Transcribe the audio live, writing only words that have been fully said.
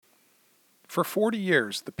For 40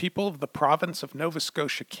 years, the people of the province of Nova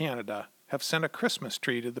Scotia, Canada, have sent a Christmas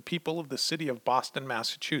tree to the people of the city of Boston,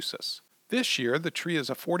 Massachusetts. This year, the tree is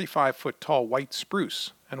a 45-foot-tall white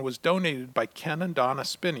spruce and was donated by Ken and Donna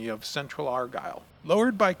Spinney of Central Argyle.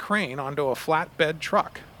 Lowered by crane onto a flatbed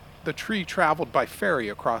truck, the tree traveled by ferry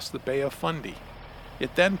across the Bay of Fundy.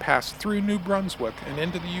 It then passed through New Brunswick and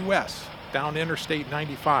into the U.S., down Interstate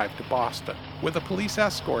 95 to Boston. With a police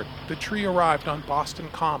escort, the tree arrived on Boston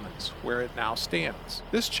Commons, where it now stands.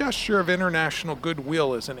 This gesture of international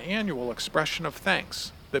goodwill is an annual expression of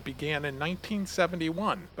thanks that began in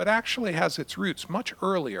 1971, but actually has its roots much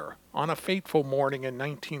earlier, on a fateful morning in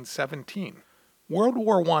 1917. World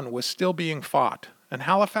War I was still being fought, and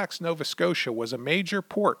Halifax, Nova Scotia was a major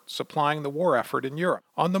port supplying the war effort in Europe.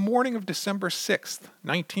 On the morning of December 6,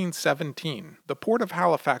 1917, the port of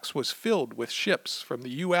Halifax was filled with ships from the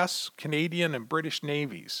U.S., Canadian, and British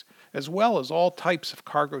navies, as well as all types of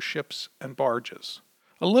cargo ships and barges.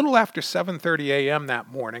 A little after 7:30 a.m. that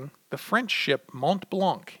morning, the French ship Mont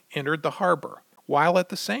Blanc entered the harbor, while at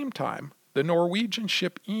the same time, the Norwegian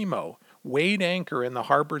ship Imo weighed anchor in the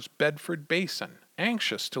harbor's Bedford Basin,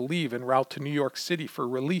 anxious to leave en route to New York City for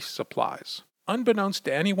relief supplies. Unbeknownst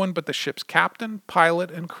to anyone but the ship's captain,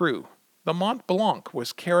 pilot, and crew, the Mont Blanc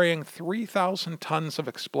was carrying 3,000 tons of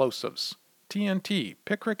explosives, TNT,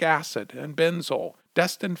 picric acid, and benzol,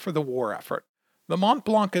 destined for the war effort. The Mont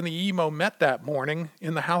Blanc and the Imo met that morning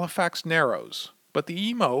in the Halifax Narrows, but the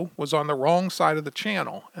Imo was on the wrong side of the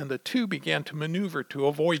channel, and the two began to maneuver to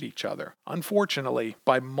avoid each other. Unfortunately,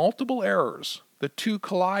 by multiple errors, the two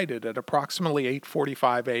collided at approximately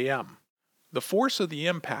 8:45 a.m. The force of the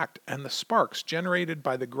impact and the sparks generated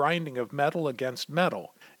by the grinding of metal against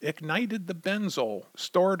metal ignited the benzol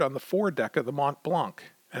stored on the foredeck of the Mont Blanc,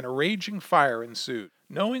 and a raging fire ensued.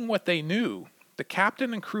 Knowing what they knew, the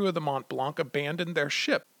captain and crew of the Mont Blanc abandoned their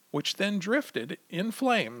ship, which then drifted, in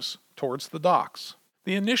flames, towards the docks.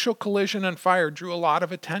 The initial collision and fire drew a lot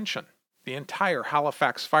of attention. The entire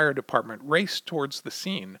Halifax Fire Department raced towards the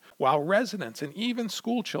scene, while residents and even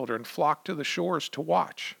schoolchildren flocked to the shores to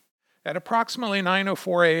watch. At approximately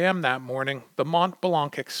 9:04 a.m. that morning, the Mont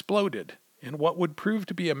Blanc exploded in what would prove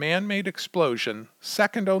to be a man-made explosion,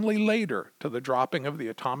 second only later to the dropping of the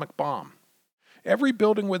atomic bomb. Every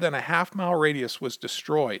building within a half-mile radius was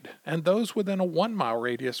destroyed, and those within a 1-mile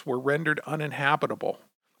radius were rendered uninhabitable.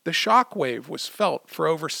 The shock wave was felt for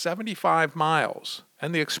over 75 miles,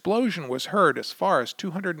 and the explosion was heard as far as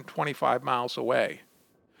 225 miles away.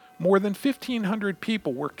 More than 1,500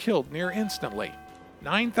 people were killed near instantly.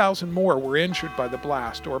 9,000 more were injured by the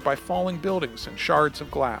blast or by falling buildings and shards of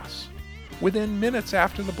glass. Within minutes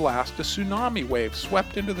after the blast, a tsunami wave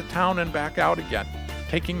swept into the town and back out again,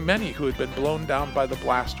 taking many who had been blown down by the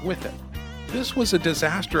blast with it. This was a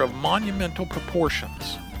disaster of monumental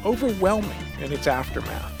proportions, overwhelming in its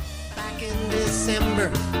aftermath. Back in December,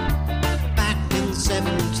 back in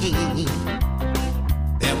 17,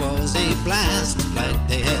 there was a blast like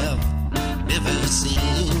they have never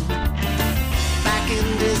seen. Back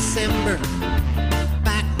in December,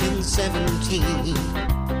 back in 17,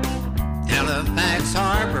 Halifax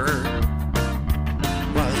Harbor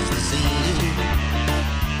was the scene.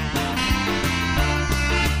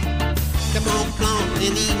 The Mont Blanc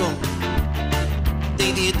and Imo,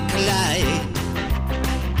 they did collide.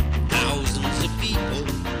 Thousands of people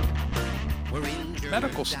were injured.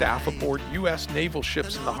 Medical staff aboard U.S. naval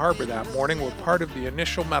ships in the harbor that morning were part of the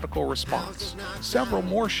initial medical response. Several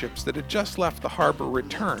more ships that had just left the harbor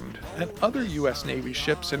returned, and other U.S. Navy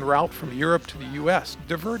ships en route from Europe to the U.S.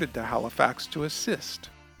 diverted to Halifax to assist.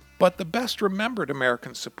 But the best remembered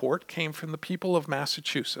American support came from the people of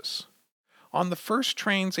Massachusetts. On the first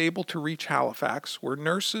trains able to reach Halifax were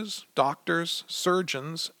nurses, doctors,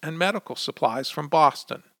 surgeons, and medical supplies from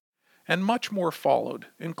Boston. And much more followed,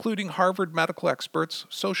 including Harvard medical experts,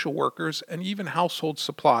 social workers, and even household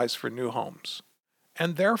supplies for new homes.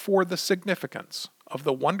 And therefore the significance of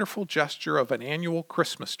the wonderful gesture of an annual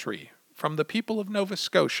Christmas tree from the people of Nova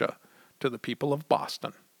Scotia to the people of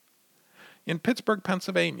Boston. In Pittsburgh,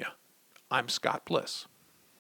 Pennsylvania, I'm Scott Bliss.